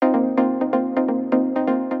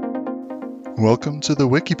Welcome to the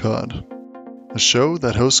Wikipod, a show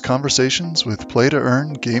that hosts conversations with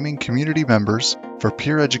play-to-earn gaming community members for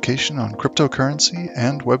peer education on cryptocurrency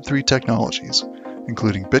and Web3 technologies,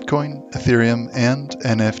 including Bitcoin, Ethereum, and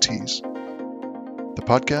NFTs. The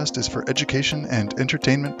podcast is for education and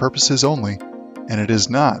entertainment purposes only, and it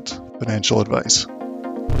is not financial advice.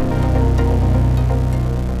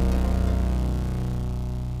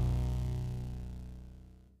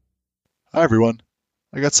 Hi everyone.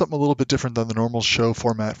 I got something a little bit different than the normal show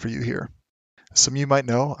format for you here. As some of you might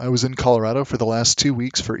know, I was in Colorado for the last 2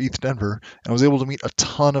 weeks for ETHDenver, and I was able to meet a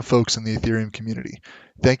ton of folks in the Ethereum community.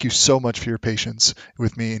 Thank you so much for your patience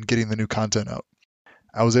with me in getting the new content out.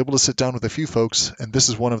 I was able to sit down with a few folks, and this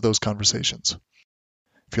is one of those conversations.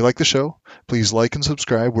 If you like the show, please like and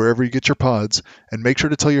subscribe wherever you get your pods, and make sure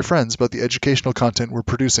to tell your friends about the educational content we're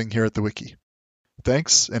producing here at the Wiki.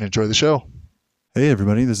 Thanks, and enjoy the show. Hey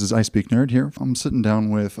everybody, this is I Speak Nerd here. I'm sitting down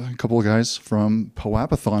with a couple of guys from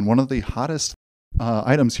POAPathon, one of the hottest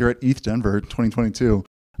items here at ETHDenver 2022.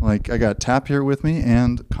 I got Tap here with me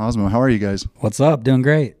and Cosmo. How are you guys? What's up? Doing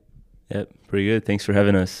great. Yep, pretty good. Thanks for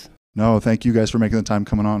having us. No, thank you guys for making the time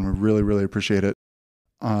coming on. We really, really appreciate it.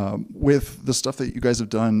 With the stuff that you guys have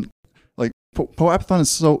done,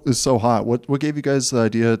 POAPathon is so hot. What gave you guys the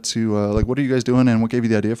idea to what are you guys doing, and what gave you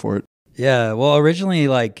the idea for it? Yeah, well, originally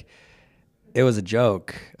it was a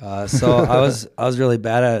joke. So I was really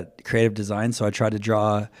bad at creative design, so I tried to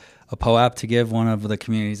draw a POAP to give one of the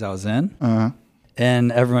communities I was in,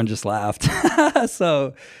 and everyone just laughed.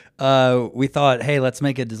 So we thought, hey, let's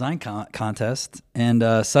make a design contest, and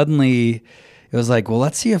suddenly it was like, well,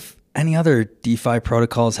 let's see if any other DeFi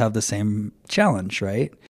protocols have the same challenge,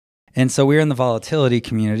 right? And so we were in the volatility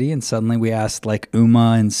community, and suddenly we asked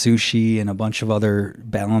UMA and Sushi and a bunch of other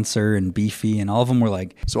Balancer and Beefy, and all of them were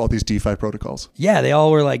like... So all these DeFi protocols. Yeah, they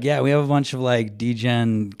all were like, yeah, we have a bunch of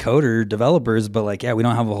degen coder developers, but we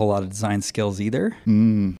don't have a whole lot of design skills either.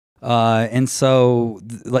 And so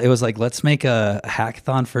it was like, let's make a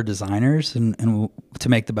hackathon for designers and to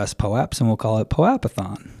make the best POAPs, and we'll call it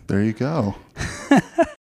POAPathon. There you go.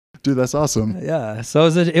 Dude, that's awesome. Yeah. So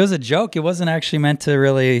it was a joke. It wasn't actually meant to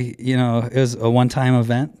really, it was a one-time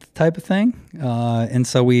event type of thing. And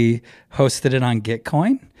so we hosted it on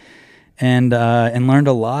Gitcoin and learned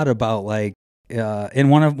a lot about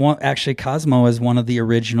actually Cosmo is one of the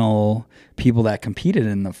original people that competed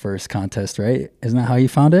in the first contest, right? Isn't that how you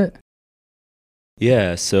found it?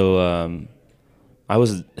 Yeah. So I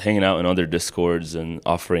was hanging out in other Discords and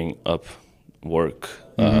offering up work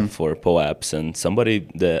for POAPs, and somebody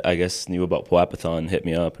that I guess knew about POAPathon hit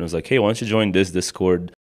me up and was like, hey, why don't you join this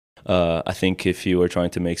Discord? I think if you are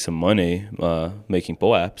trying to make some money making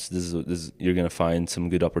POAPs, this you're going to find some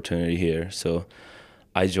good opportunity here. So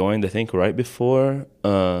I joined, I think, right before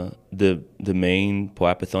the main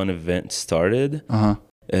POAPathon event started.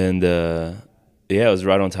 And yeah, it was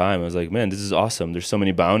right on time. I was like, man, this is awesome. There's so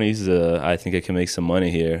many bounties. I think I can make some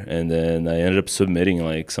money here. And then I ended up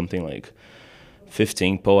submitting something like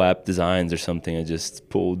 15 POAP designs or something. I just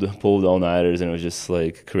pulled all-nighters, and it was just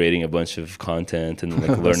creating a bunch of content and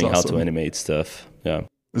learning how to animate stuff. Yeah.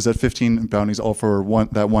 Was that 15 bounties all for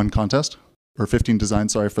that one contest? Or 15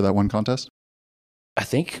 designs, sorry, for that one contest? I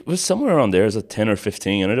think it was somewhere around there. It was 10 or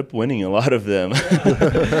 15. I ended up winning a lot of them.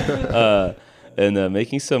 And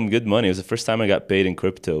making some good money. It was the first time I got paid in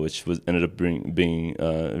crypto, which ended up being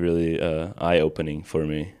really eye-opening for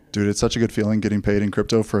me. Dude, it's such a good feeling getting paid in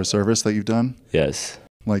crypto for a service that you've done. Yes.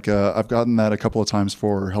 I've gotten that a couple of times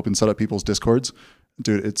for helping set up people's Discords.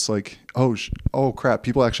 Dude, it's like, oh crap,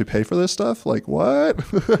 people actually pay for this stuff? What?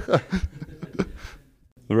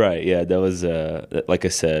 Right, yeah, that was, like I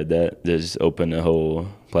said, that just opened a whole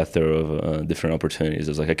plethora of different opportunities.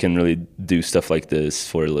 I was like, I can really do stuff like this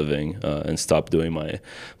for a living and stop doing my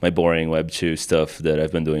boring Web2 stuff that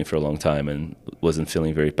I've been doing for a long time and wasn't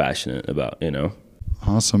feeling very passionate about,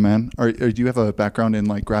 Awesome, man. Do you have a background in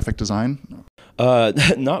graphic design?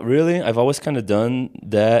 Not really. I've always kind of done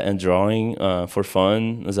that and drawing for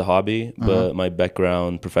fun as a hobby, but my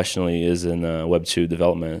background professionally is in web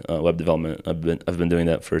development. I've been doing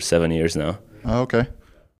that for 7 years now. Oh, okay.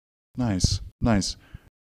 Nice.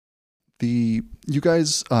 You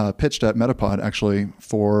guys pitched at Metapod actually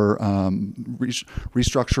for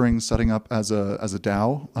restructuring, setting up as a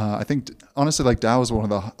DAO. I think honestly, DAO is one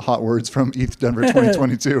of the hot words from ETHDenver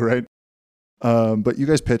 2022, right? But you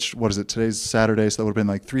guys pitched, what is it? Today's Saturday, so that would have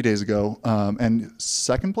been 3 days ago. And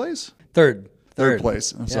second place? Third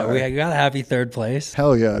place. I'm yeah, sorry. We got a happy third place.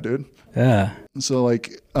 Hell yeah, dude. Yeah. So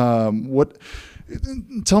what?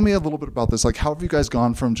 Tell me a little bit about this. How have you guys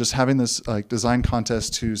gone from just having this design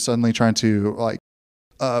contest to suddenly trying to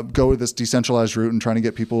go with this decentralized route and trying to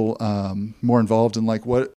get people more involved? And like,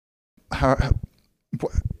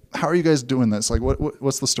 how are you guys doing this? Like,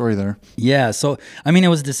 what's the story there? Yeah. So, I mean, it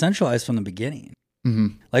was decentralized from the beginning. Mm-hmm.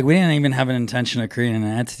 Like, we didn't even have an intention of creating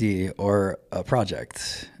an entity or a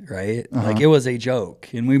project, right? Like, it was a joke.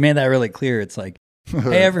 And we made that really clear. It's like,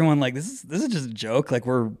 hey, everyone, like, this is just a joke. Like,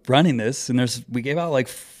 we're running this, and we gave out like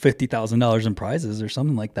 $50,000 in prizes or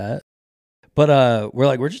something like that. But we're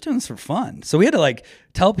like, we're just doing this for fun. So we had to like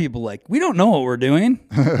tell people, like, we don't know what we're doing.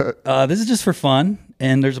 This is just for fun,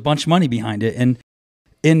 and there's a bunch of money behind it. And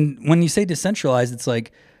when you say decentralized, it's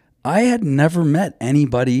like, I had never met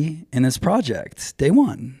anybody in this project day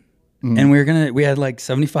one. And we had like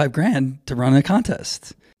 75 grand to run a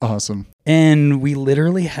contest. Awesome. And we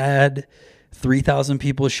literally had 3,000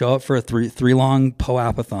 people show up for a three long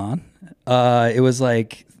POAPathon. It was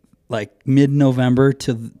like mid-November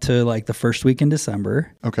to like the first week in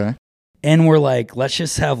December. Okay. And we're like, let's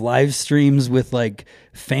just have live streams with like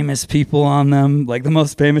famous people on them, like the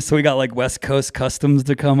most famous. So we got like West Coast Customs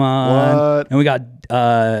to come on. What? And we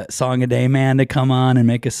got Song a Day Man to come on and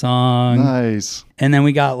make a song. Nice. And then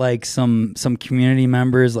we got like some community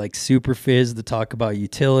members like Super Fizz to talk about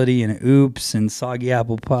utility and Oops and Soggy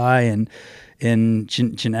Apple Pie and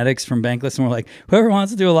genetics from Bankless. And we're like, whoever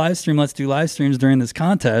wants to do a live stream, let's do live streams during this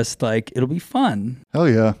contest. Like, it'll be fun. Hell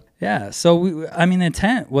yeah. Yeah. So, the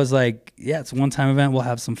intent was like, yeah, it's a one-time event. We'll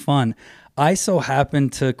have some fun. I so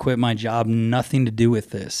happened to quit my job, nothing to do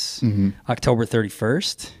with this, October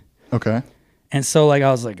 31st. Okay. And so, like,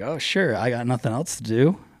 I was like, oh, sure, I got nothing else to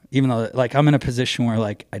do. Even though, like, I'm in a position where,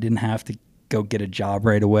 like, I didn't have to go get a job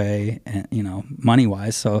right away, and,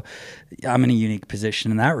 money-wise. So I'm in a unique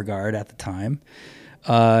position in that regard at the time.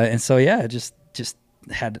 And so, yeah, just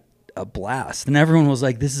had a blast. And everyone was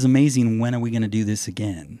like, this is amazing. When are we going to do this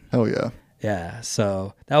again? Hell yeah. Yeah.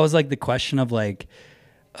 So that was like the question of like,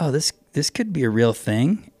 oh, this could be a real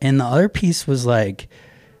thing. And the other piece was like,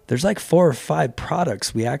 there's like 4 or 5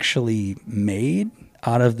 products we actually made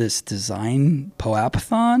out of this design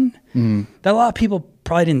POAPathon that a lot of people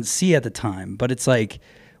probably didn't see at the time. But it's like,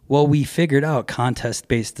 well, we figured out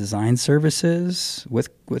contest-based design services with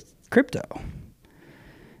crypto.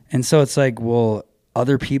 And so it's like, well,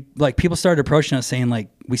 other people started approaching us saying like,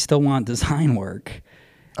 we still want design work.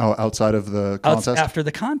 Oh, outside of the contest? After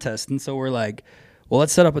the contest. And so we're like, well,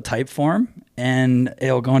 let's set up a type form and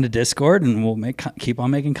it'll go into Discord and we'll keep on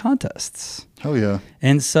making contests. Hell yeah.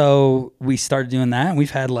 And so we started doing that, and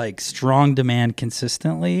we've had like strong demand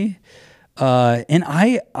consistently. And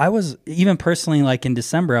I was even personally, like in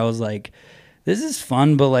December, I was like, this is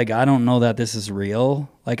fun, but like, I don't know that this is real.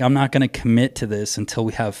 Like, I'm not going to commit to this until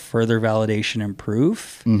we have further validation and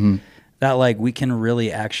proof that like we can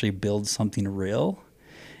really actually build something real.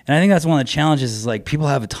 And I think that's one of the challenges is like people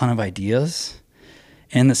have a ton of ideas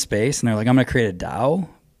in the space and they're like, I'm going to create a DAO.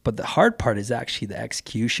 But the hard part is actually the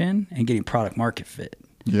execution and getting product market fit.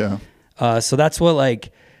 Yeah. So that's what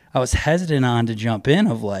like I was hesitant on to jump in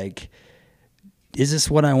of like, is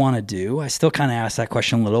this what I want to do? I still kind of ask that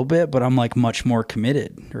question a little bit, but I'm like much more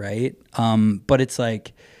committed, right? But it's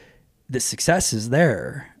like the success is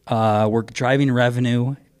there. We're driving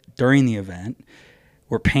revenue during the event.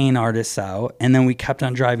 We're paying artists out. And then we kept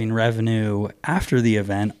on driving revenue after the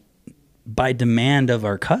event by demand of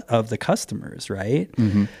the customers, right?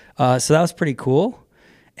 So that was pretty cool.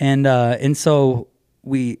 And so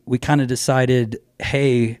we kind of decided,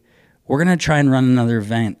 hey, we're going to try and run another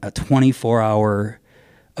event, a 24-hour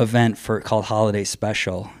event called Holiday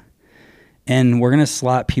Special. And we're going to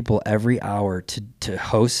slot people every hour to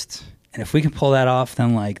host. And if we can pull that off,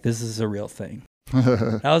 then like this is a real thing.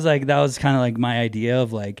 That was kind of like my idea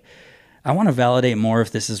of like, I want to validate more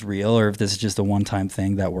if this is real or if this is just a one-time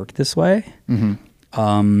thing that worked this way.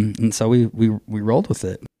 And so we rolled with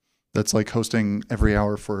it. That's like hosting every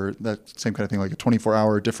hour for that same kind of thing, like a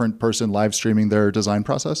 24-hour different person live streaming their design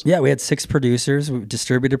process? Yeah, we had 6 producers. We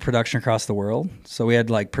distributed production across the world. So we had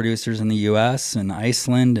like producers in the U.S. and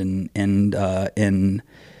Iceland and in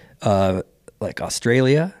like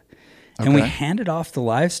Australia. Okay. And we handed off the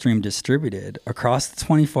live stream distributed across the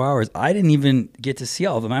 24 hours. I didn't even get to see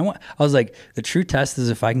all of them. I was like, the true test is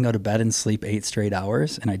if I can go to bed and sleep 8 straight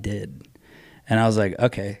hours. And I did. And I was like,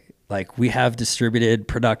 okay, like we have distributed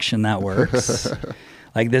production that works.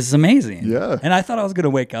 Like this is amazing. Yeah. And I thought I was going to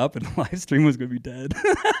wake up and the live stream was going to be dead.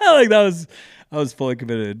 Like I was fully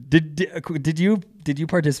committed. Did you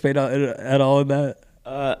participate at all in that?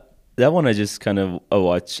 That one I just kind of I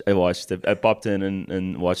watched it. I popped in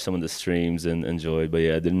and watched some of the streams and enjoyed, but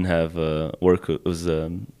yeah, I didn't have work. It was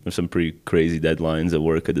some pretty crazy deadlines at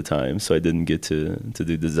work at the time, so I didn't get to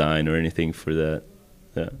do design or anything for that.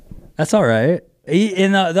 Yeah, that's all right.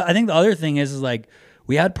 And I think the other thing is like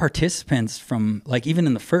we had participants from like even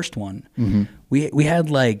in the first one, we had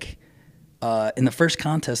like in the first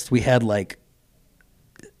contest we had like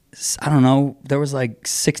I don't know, there was like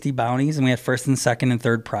 60 bounties and we had first and second and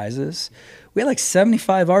third prizes. We had like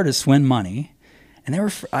 75 artists win money. And they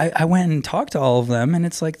were, I went and talked to all of them, and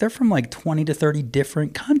it's like they're from like 20 to 30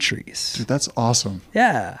 different countries. Dude, that's awesome.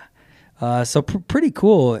 Yeah. So pretty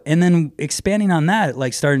cool. And then expanding on that,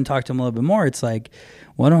 like starting to talk to them a little bit more, it's like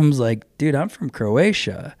one of them's like, dude, I'm from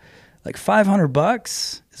Croatia. Like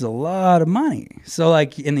 $500 is a lot of money. So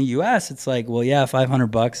like in the US, it's like, well, yeah,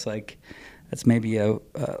 $500, like that's maybe a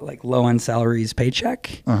like low end salaries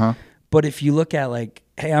paycheck. But if you look at like,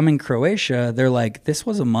 hey, I'm in Croatia, they're like, this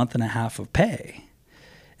was a month and a half of pay.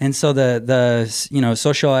 And so the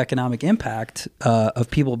socioeconomic impact of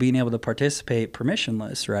people being able to participate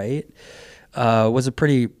permissionless, right, was a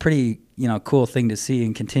pretty cool thing to see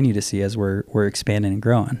and continue to see as we're expanding and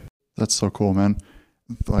growing. That's so cool, man.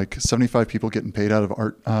 Like 75 people getting paid out of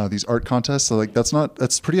art, these art contests. So like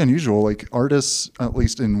that's pretty unusual. Like artists, at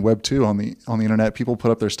least in Web 2 on the internet, people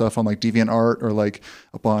put up their stuff on like DeviantArt or like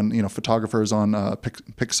up on, photographers on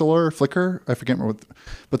Pixel or Flickr. I forget what,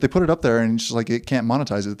 but they put it up there and it's just like, it can't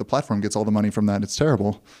monetize it. The platform gets all the money from that. It's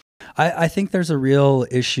terrible. I think there's a real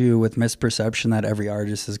issue with misperception that every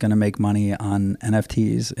artist is going to make money on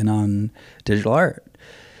NFTs and on digital art.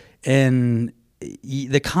 And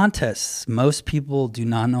the contests, most people do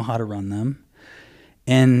not know how to run them.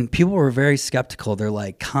 And people were very skeptical. They're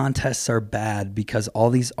like, contests are bad because all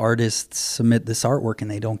these artists submit this artwork and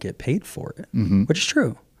they don't get paid for it, which is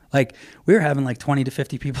true. Like we were having like 20 to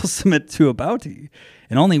 50 people submit to a bounty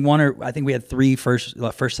and only I think we had three first,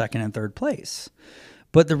 second, and third place.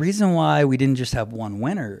 But the reason why we didn't just have one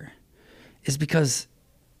winner is because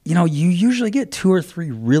you usually get 2 or 3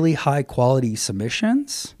 really high quality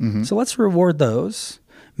submissions. So let's reward those.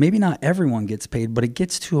 Maybe not everyone gets paid, but it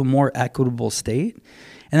gets to a more equitable state.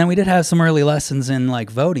 And then we did have some early lessons in like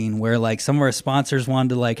voting where like some of our sponsors wanted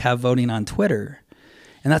to like have voting on Twitter.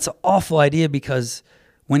 And that's an awful idea because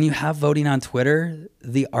when you have voting on Twitter,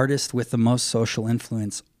 the artist with the most social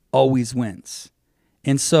influence always wins.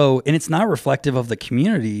 And it's not reflective of the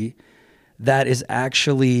community that is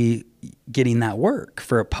actually getting that work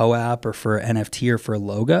for a POAP or for an NFT or for a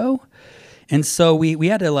logo. And so we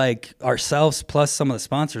had to like ourselves plus some of the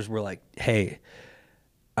sponsors were like, hey,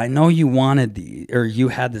 I know you wanted you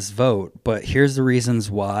had this vote, but here's the reasons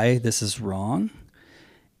why this is wrong.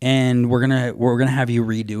 And we're gonna have you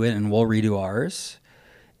redo it and we'll redo ours.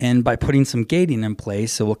 And by putting some gating in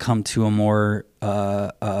place, it will come to a more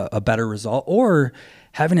a better result, or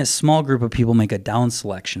having a small group of people make a down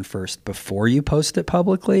selection first before you post it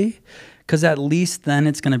publicly, because at least then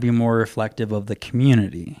it's going to be more reflective of the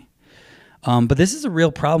community. But this is a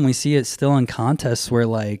real problem. We see it still in contests where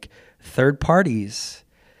like third parties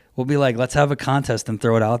will be like, let's have a contest and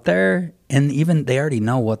throw it out there. And even they already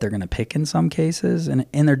know what they're going to pick in some cases. And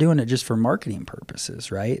they're doing it just for marketing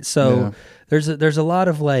purposes, right? So there's a lot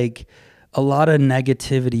of negativity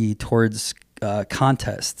towards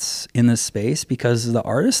contests in this space because the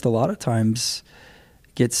artist a lot of times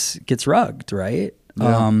gets rugged, right?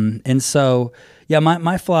 And so,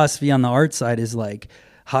 my philosophy on the art side is like,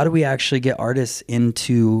 how do we actually get artists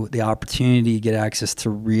into the opportunity to get access to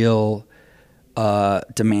real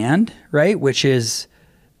demand, right? Which is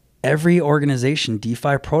every organization,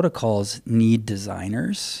 DeFi protocols need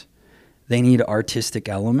designers. They need artistic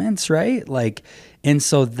elements, right? Like, and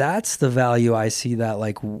so that's the value I see that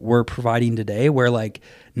like we're providing today, where like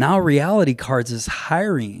now Reality Cards is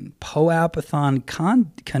hiring POAPathon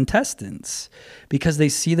contestants because they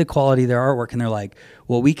see the quality of their artwork and they're like,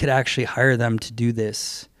 well, we could actually hire them to do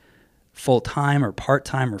this full-time or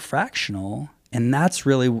part-time or fractional. And that's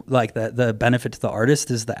really like the benefit to the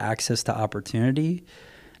artist is the access to opportunity.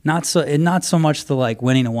 Not so much the like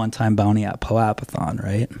winning a one-time bounty at POAPathon,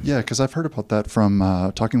 right? Yeah, because I've heard about that from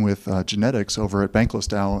talking with genetics over at Bankless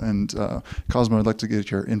DAO. And Cosmo, I'd like to get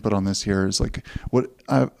your input on this here. Is like what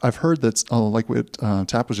I've heard that's like what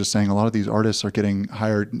Tap was just saying. A lot of these artists are getting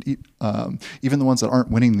hired, even the ones that aren't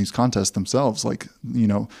winning these contests themselves. Like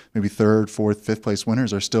maybe 3rd, 4th, 5th place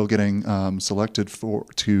winners are still getting selected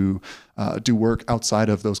to do work outside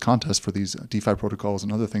of those contests for these DeFi protocols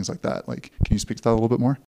and other things like that. Like, can you speak to that a little bit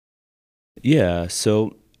more? Yeah,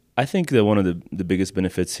 so I think that one of the biggest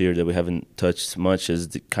benefits here that we haven't touched much is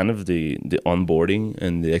the onboarding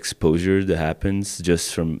and the exposure that happens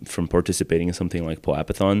just from participating in something like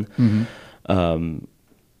POAPathon.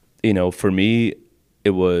 For me,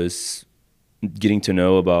 it was getting to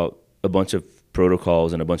know about a bunch of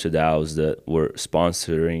protocols and a bunch of DAOs that were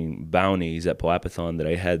sponsoring bounties at POAPathon that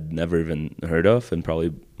I had never even heard of and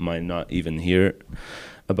probably might not even hear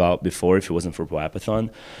about before if it wasn't for POAPathon.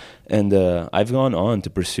 And I've gone on to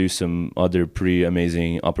pursue some other pretty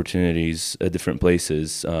amazing opportunities at different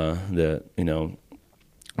places that, you know,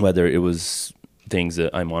 whether it was things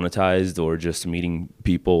that I monetized or just meeting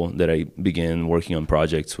people that I began working on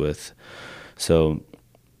projects with. So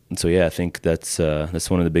yeah, I think that's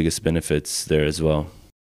one of the biggest benefits there as well.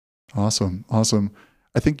 Awesome.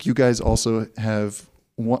 I think you guys also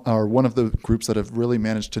are one of the groups that have really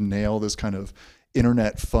managed to nail this kind of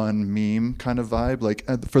internet fun meme kind of vibe. Like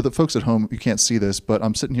for the folks at home, you can't see this, but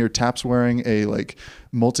I'm sitting here. Tap's wearing a like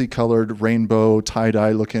multicolored rainbow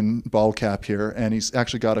tie-dye looking ball cap here, and he's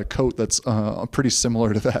actually got a coat that's pretty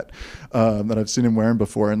similar to that that I've seen him wearing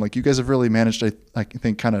before. And like you guys have really managed to, I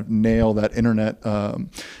think, kind of nail that internet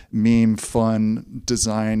meme fun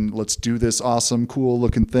design. Let's do this awesome, cool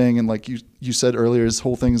looking thing. And like you said earlier, this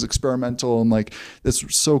whole thing is experimental, and like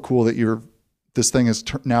it's so cool that this thing is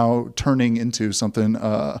now turning into something,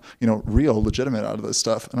 real, legitimate out of this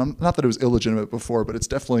stuff. And not that it was illegitimate before, but it's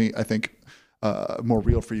definitely, I think, more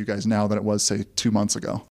real for you guys now than it was, say, 2 months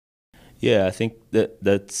ago. Yeah, I think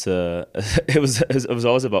that's it was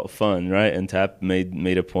always about fun, right? And Tap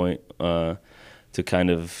made a point to kind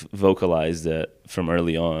of vocalize that from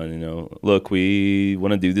early on. You know, look, we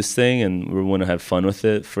want to do this thing and we want to have fun with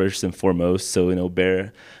it first and foremost. So, you know,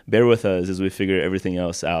 bear with us as we figure everything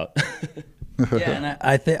else out. Yeah,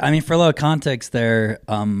 and I mean, for a little context there,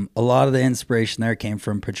 a lot of the inspiration there came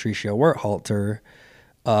from Patricio Werthalter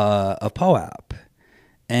of POAP.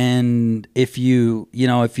 And if you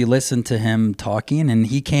listen to him talking, and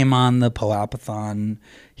he came on the POAPathon,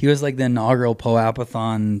 he was like the inaugural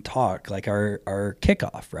POAPathon talk, like our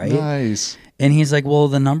kickoff, right? Nice. And he's like, well,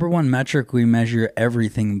 the number one metric we measure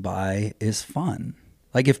everything by is fun.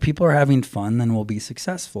 Like if people are having fun, then we'll be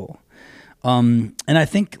successful. And I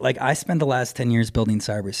think like I spent the last 10 years building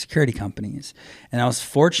cybersecurity companies, and I was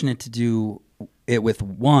fortunate to do it with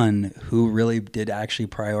one who really did actually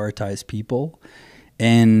prioritize people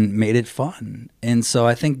and made it fun. And so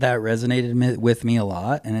I think that resonated with me a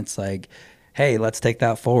lot. And it's like, hey, let's take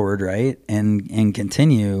that forward, right? And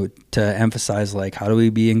continue to emphasize like, how do we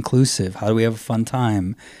be inclusive? How do we have a fun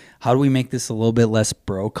time? How do we make this a little bit less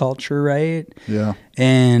bro culture, right? Yeah.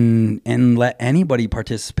 And let anybody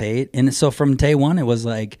participate. And so from day one, it was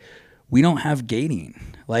like, we don't have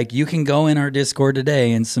gating. Like you can go in our Discord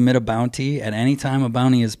today and submit a bounty at any time a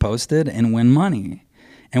bounty is posted and win money.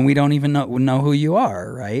 And we don't even know who you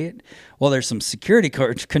are, right? Well, there's some security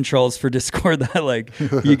controls for Discord that like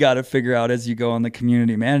you got to figure out as you go on the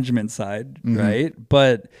community management side, right?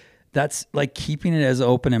 But that's like keeping it as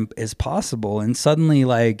open as possible. And suddenly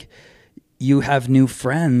like you have new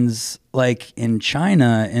friends like in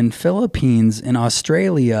China, in Philippines, in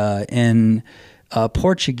Australia, in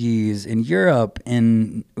Portuguese, in Europe,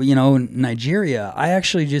 in, Nigeria. I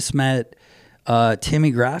actually just met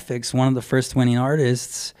Timmy Graphics, one of the first winning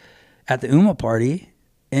artists at the UMA party.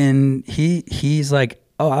 And he's like,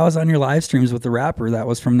 oh, I was on your live streams with the rapper that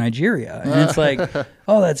was from Nigeria. And it's like,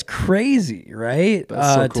 oh, that's crazy, right?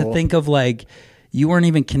 That's so cool. To think of like, you weren't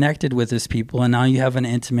even connected with this people, and now you have an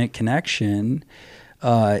intimate connection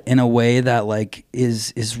in a way that like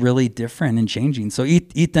is really different and changing. So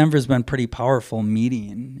ETHDenver has been pretty powerful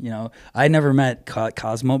meeting. I never met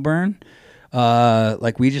Cosmo Burn.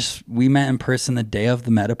 Like we met in person the day of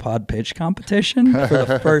the Metapod pitch competition for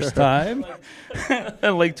the first time.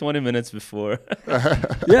 Like 20 minutes before.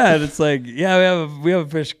 Yeah, and it's like, yeah, we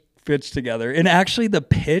have a pitch together. And actually the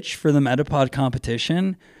pitch for the Metapod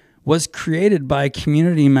competition was created by a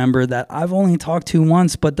community member that I've only talked to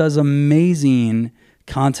once, but does amazing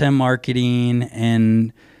content marketing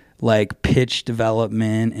and like pitch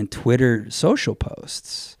development and Twitter social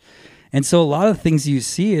posts. And so a lot of things you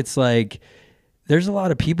see, it's like, there's a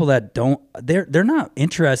lot of people that they're not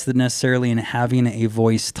interested necessarily in having a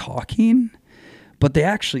voice talking, but they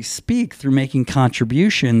actually speak through making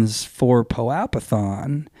contributions for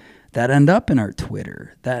POAPathon that end up in our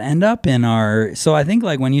Twitter, that end up in our, so I think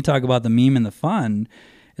like when you talk about the meme and the fun,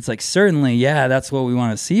 it's like, certainly, yeah, that's what we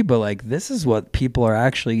want to see, but like, this is what people are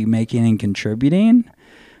actually making and contributing.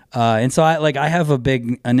 And so I have a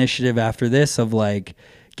big initiative after this of like,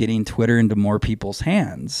 getting Twitter into more people's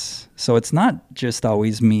hands. So it's not just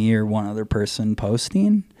always me or one other person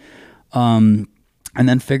posting. And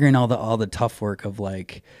then figuring all the tough work of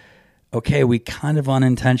like, okay, we kind of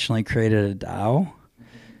unintentionally created a DAO,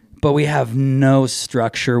 but we have no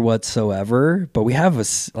structure whatsoever, but we have a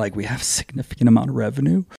significant amount of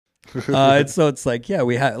revenue. And so it's like, yeah,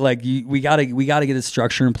 we gotta get a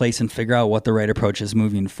structure in place and figure out what the right approach is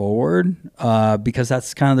moving forward, because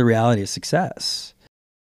that's kind of the reality of success.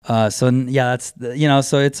 So yeah,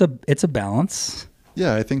 so it's a balance.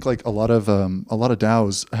 Yeah, I think like a lot of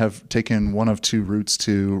DAOs have taken one of two routes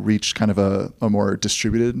to reach kind of a more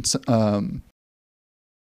distributed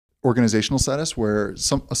organizational status, where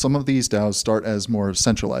some of these DAOs start as more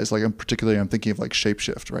centralized. Like I'm thinking of like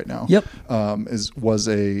Shapeshift right now. Yep.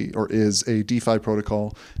 Is a DeFi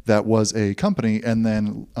protocol that was a company, and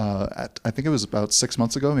then I think it was about 6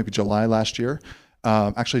 months ago, maybe July last year,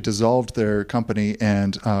 actually dissolved their company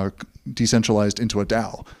and decentralized into a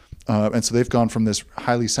DAO. And so they've gone from this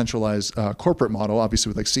highly centralized corporate model,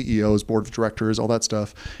 obviously with like CEOs, board of directors, all that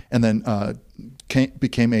stuff, and then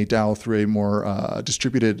became a DAO through a more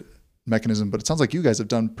distributed mechanism. But it sounds like you guys have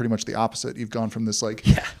done pretty much the opposite. You've gone from this like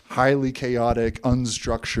highly chaotic,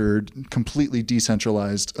 unstructured, completely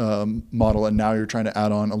decentralized model, and now you're trying to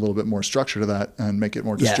add on a little bit more structure to that and make it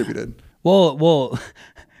more distributed. Well,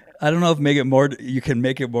 I don't know if you can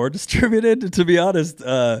make it more distributed, to be honest.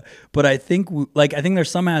 But I think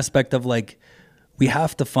there's some aspect of like, we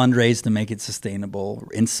have to fundraise to make it sustainable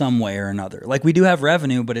in some way or another. Like we do have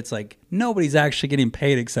revenue, but it's like nobody's actually getting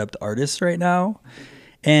paid except artists right now.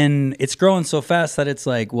 And it's growing so fast that it's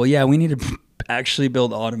like, well, yeah, we need to actually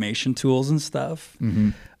build automation tools and stuff.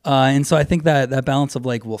 Mm-hmm. And so I think that balance of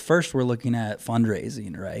like, well, first we're looking at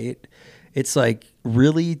fundraising, right? It's like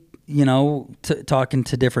really, talking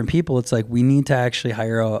to different people, it's like we need to actually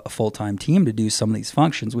hire a full-time team to do some of these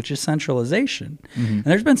functions, which is centralization. Mm-hmm. And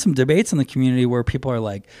there's been some debates in the community where people are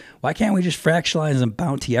like, why can't we just fractionalize and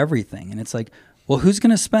bounty everything? And it's like, well, who's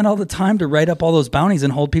going to spend all the time to write up all those bounties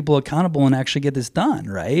and hold people accountable and actually get this done,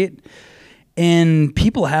 right? And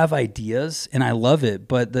people have ideas, and I love it.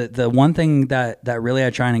 But the one thing that really I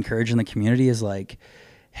try and encourage in the community is like,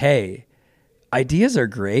 hey, ideas are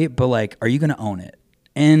great, but like, are you going to own it?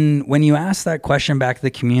 And when you ask that question back to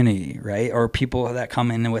the community, right, or people that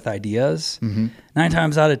come in with ideas, 9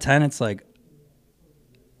 times out of 10, it's like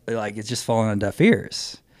it's just falling on deaf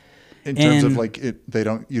ears. In terms of like you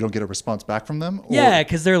don't get a response back from them? Or? Yeah,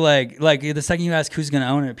 because they're like the second you ask who's going to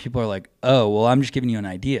own it, people are like, oh, well, I'm just giving you an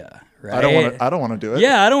idea, right? I don't want to do it.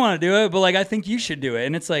 Yeah, I don't want to do it, but like I think you should do it.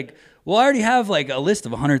 And it's like, well, I already have like a list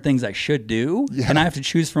of 100 things I should do, and I have to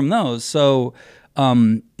choose from those. So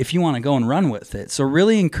if you want to go and run with it. So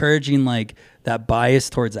really encouraging like that bias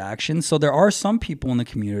towards action. So there are some people in the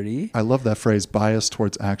community. I love that phrase, bias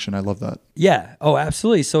towards action. I love that. Yeah. Oh,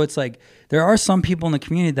 absolutely. So it's like there are some people in the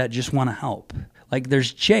community that just want to help. Like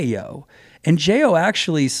there's J.O. And J.O.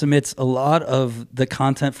 actually submits a lot of the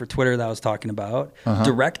content for Twitter that I was talking about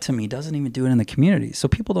direct to me, doesn't even do it in the community. So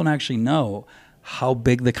people don't actually know how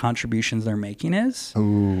big the contributions they're making is.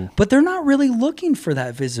 Ooh. But they're not really looking for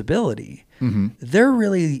that visibility. Mm-hmm. They're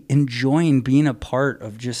really enjoying being a part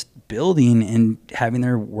of just building and having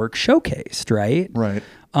their work showcased, right? Right.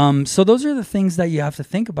 So those are the things that you have to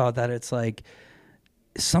think about, that it's like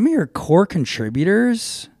some of your core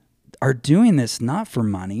contributors are doing this not for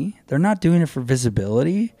money. They're not doing it for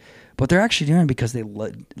visibility, but they're actually doing it because they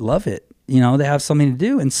love it. They have something to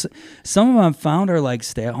do. And some of them I've found are like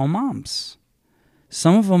stay-at-home moms.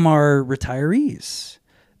 Some of them are retirees.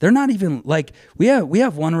 They're not even like, we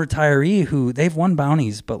have one retiree who they've won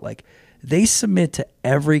bounties, but like they submit to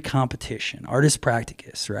every competition, artist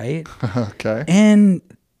practicus, right? Okay. And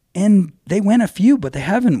they win a few, but they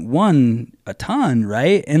haven't won a ton,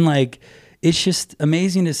 right? And like, it's just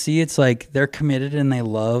amazing to see. It's like they're committed and they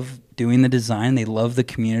love doing the design. They love the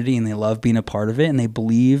community and they love being a part of it. And they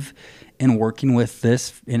believe in working with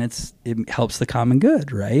this, and it helps the common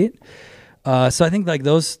good, right? So I think like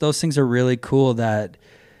those things are really cool that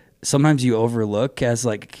sometimes you overlook as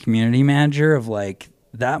like a community manager, of like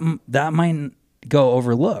that might go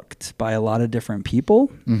overlooked by a lot of different people.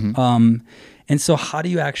 Mm-hmm. And so how do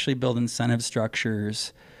you actually build incentive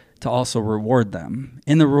structures to also reward them?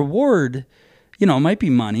 And the reward, might be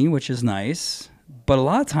money, which is nice, but a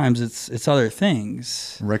lot of times it's other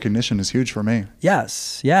things. Recognition is huge for me.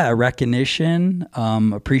 Yes. Yeah. Recognition,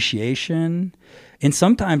 appreciation. And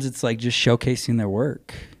sometimes it's like just showcasing their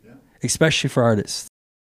work, especially for artists.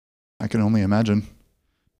 I can only imagine.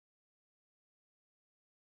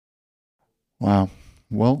 Wow.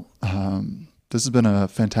 Well, this has been a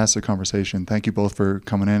fantastic conversation. Thank you both for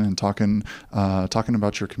coming in and talking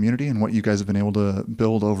about your community and what you guys have been able to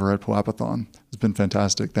build over at POAPathon. It's been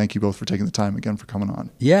fantastic. Thank you both for taking the time again for coming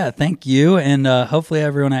on. Yeah, thank you. And hopefully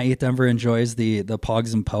everyone at ETHDenver enjoys the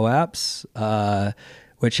POGs and POAPs.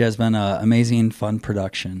 which has been an amazing, fun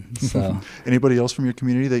production. So, anybody else from your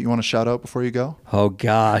community that you want to shout out before you go? Oh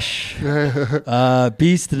gosh,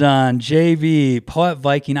 ETHDenver, JV, Poet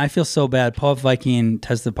Viking. I feel so bad. Poet Viking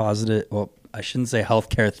tested positive. Well, I shouldn't say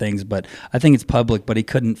healthcare things, but I think it's public. But he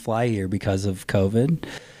couldn't fly here because of COVID.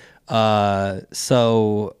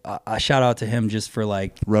 So I shout out to him just for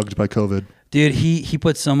like rugged by COVID. Dude, he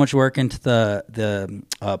put so much work into the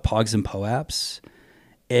POGs and POAPs,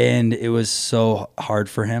 and it was so hard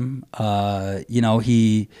for him.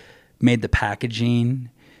 He made the packaging.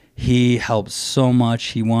 He helped so much.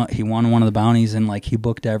 He won one of the bounties, and like he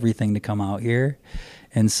booked everything to come out here.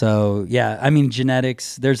 And so, yeah, I mean,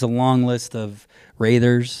 genetics. There's a long list of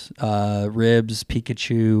Rathers, Ribs,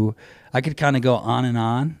 Pikachu. I could kind of go on and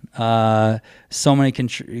on. So many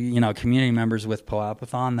community members with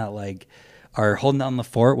POAPathon that like are holding down the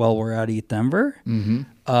fort while we're at ETHDenver,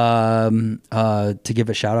 to give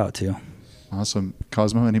a shout out to. Awesome.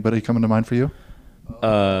 Cosmo, anybody coming to mind for you?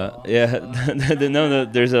 No,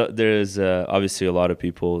 there's obviously a lot of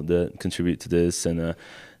people that contribute to this, and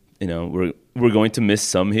we're going to miss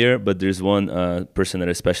some here, but there's one person that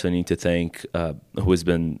I especially need to thank, who has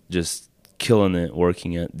been just killing it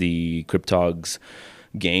working at the Cryptogs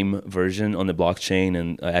game version on the blockchain,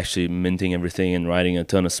 and actually minting everything and writing a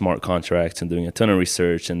ton of smart contracts and doing a ton of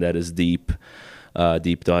research, and that is Deep.eth,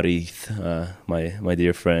 my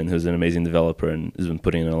dear friend, who's an amazing developer and has been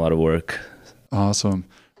putting in a lot of work. Awesome.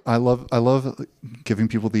 I love giving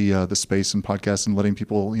people the space in podcasts and letting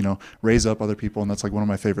people, raise up other people. And that's like one of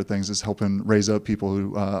my favorite things, is helping raise up people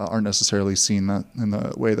who aren't necessarily seen that in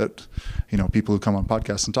the way that, people who come on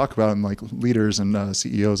podcasts and talk about, and like leaders and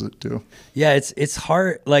CEOs that do. Yeah, it's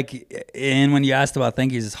hard. Like, and when you asked about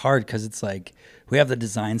thank yous, it's hard because it's like, we have the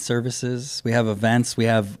design services, we have events, we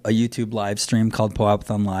have a YouTube live stream called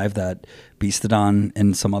POAPathon Live that Beastodon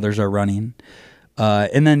and some others are running.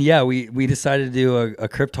 And then, we decided to do a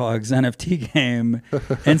Cryptogs NFT game.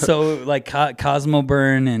 And so like Cosmo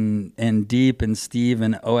Burn and Deep and Steve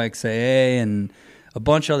and OXAA and a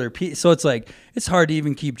bunch of other people. So it's like, it's hard to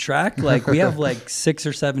even keep track. Like we have like 6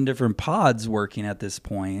 or 7 different pods working at this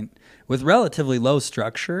point with relatively low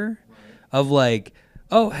structure of like,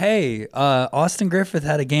 oh, hey, Austin Griffith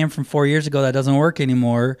had a game from 4 years ago that doesn't work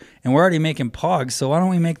anymore. And we're already making POGs. So why don't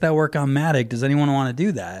we make that work on Matic? Does anyone want to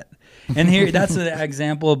do that? And here, that's an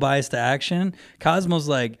example of bias to action. Cosmo's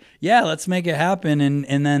like, yeah, let's make it happen.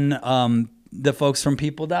 And then the folks from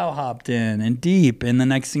People DAO hopped in, and Deep. And the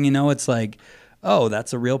next thing you know, it's like, oh,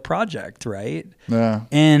 that's a real project, right? Yeah.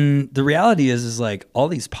 And the reality is like all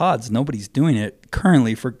these pods, nobody's doing it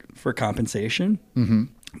currently for compensation. Mm-hmm.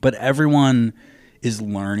 But everyone is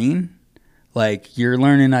learning. Like you're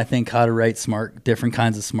learning, I think, how to write different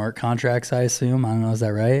kinds of smart contracts, I assume. I don't know, is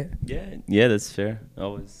that right? Yeah, that's fair.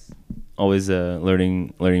 Always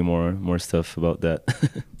learning more stuff about that.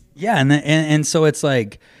 Yeah, and so it's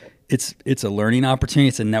like it's a learning opportunity,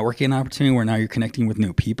 it's a networking opportunity where now you're connecting with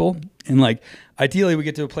new people, and like ideally we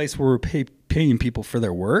get to a place where we're paying people for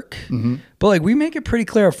their work, but like we make it pretty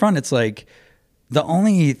clear up front. It's like the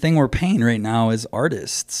only thing we're paying right now is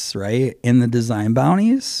artists, right, in the design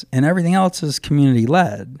bounties, and everything else is community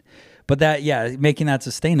led. But that, making that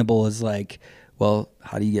sustainable is like, well,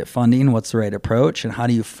 how do you get funding? What's the right approach? And how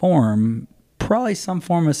do you form probably some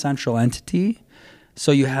form of central entity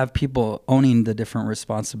so you have people owning the different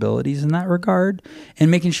responsibilities in that regard and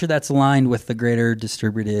making sure that's aligned with the greater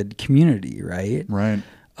distributed community, right? Right.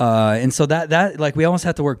 And so that like we almost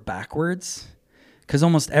have to work backwards, because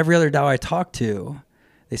almost every other DAO I talk to,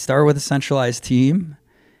 they start with a centralized team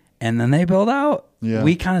and then they build out. Yeah.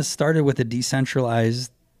 We kind of started with a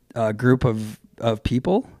decentralized group of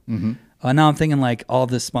people. Mm-hmm. Now I'm thinking like all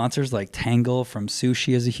the sponsors, like Tangle from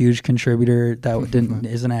Sushi is a huge contributor that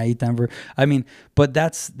isn't at ETHDenver. I mean, but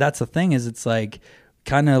that's the thing, is it's like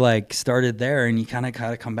kind of like started there, and you kind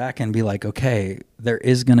of come back and be like, okay, there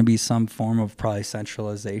is going to be some form of probably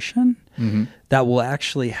centralization that will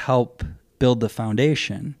actually help build the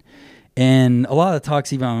foundation. And a lot of the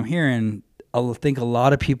talks even I'm hearing, I think a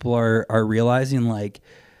lot of people are realizing like,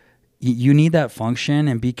 you need that function,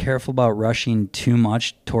 and be careful about rushing too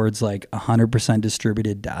much towards like 100%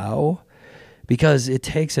 distributed DAO, because it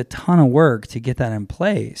takes a ton of work to get that in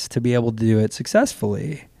place to be able to do it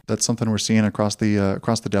successfully. That's something we're seeing across the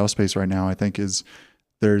DAO space right now. I think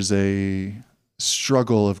there's a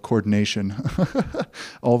struggle of coordination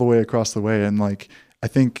all the way across the way, and like I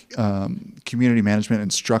think community management and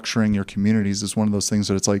structuring your communities is one of those things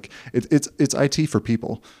that it's like it's IT for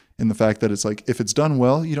people. in the fact that it's like, if it's done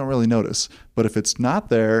well, you don't really notice. But if it's not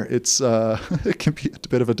there, it's it can be a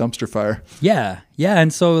bit of a dumpster fire. Yeah. Yeah.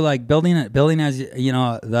 And so like building as, you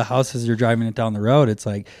know, the house as you're driving it down the road, it's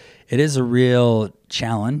like, it is a real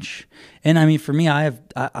challenge. And I mean, for me, I've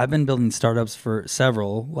been building startups for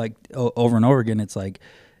several, like over and over again. It's like,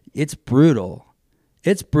 it's brutal.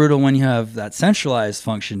 It's brutal when you have that centralized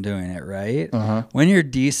function doing it, right? When you're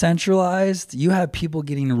decentralized, you have people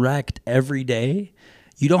getting wrecked every day.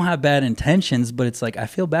 You don't have bad intentions, but it's like, I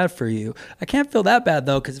feel bad for you. I can't feel that bad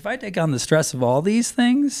though, because if I take on the stress of all these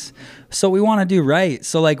things, so we want to do right.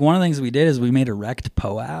 So like one of the things we did is we made a wrecked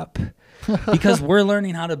POAP because we're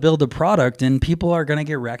learning how to build a product and people are going to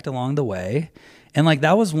get wrecked along the way. And like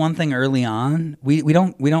that was one thing early on. We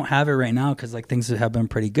don't have it right now because like things have been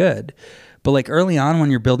pretty good. But like early on when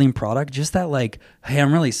you're building product, just that like, hey,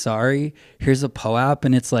 I'm really sorry. Here's a POAP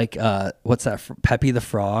and it's like, what's that? Peppy the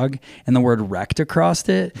Frog and the word wrecked across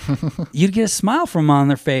it. You'd get a smile from them on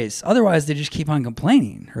their face. Otherwise, they just keep on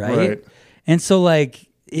complaining, right? And so like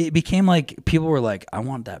it became like people were like, I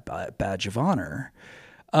want that badge of honor.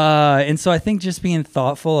 And so I think just being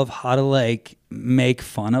thoughtful of how to like make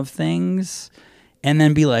fun of things and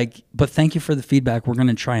then be like, but thank you for the feedback. We're going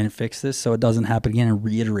to try and fix this so it doesn't happen again and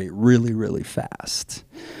reiterate really, really fast.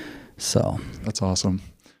 So that's awesome.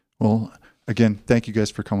 Well, again, thank you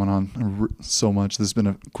guys for coming on so much. This has been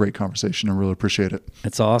a great conversation. I really appreciate it.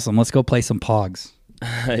 It's awesome. Let's go play some Pogs.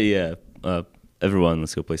 Yeah. Everyone,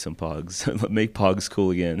 let's go play some Pogs. Make Pogs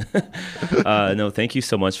cool again. No, thank you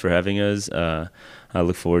so much for having us. I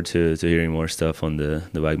look forward to hearing more stuff on the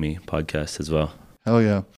WAGMI podcast as well. Hell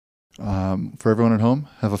yeah. For everyone at home,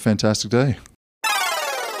 have a fantastic day.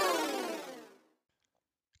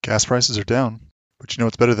 Gas prices are down, but you know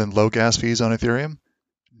what's better than low gas fees on Ethereum?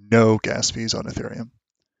 No gas fees on Ethereum.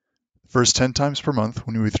 First 10 times per month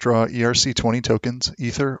when you withdraw ERC20 tokens,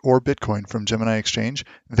 Ether, or Bitcoin from Gemini Exchange,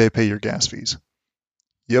 they pay your gas fees.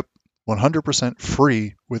 Yep, 100%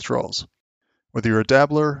 free withdrawals. Whether you're a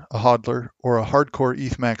dabbler, a hodler, or a hardcore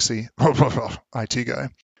ETH maxi IT guy,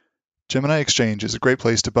 Gemini Exchange is a great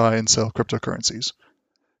place to buy and sell cryptocurrencies.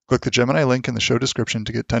 Click the Gemini link in the show description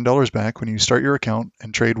to get $10 back when you start your account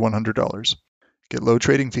and trade $100. Get low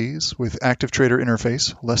trading fees with active trader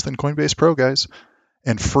interface, less than Coinbase Pro, guys,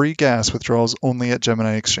 and free gas withdrawals only at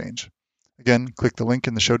Gemini Exchange. Again, click the link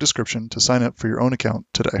in the show description to sign up for your own account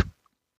today.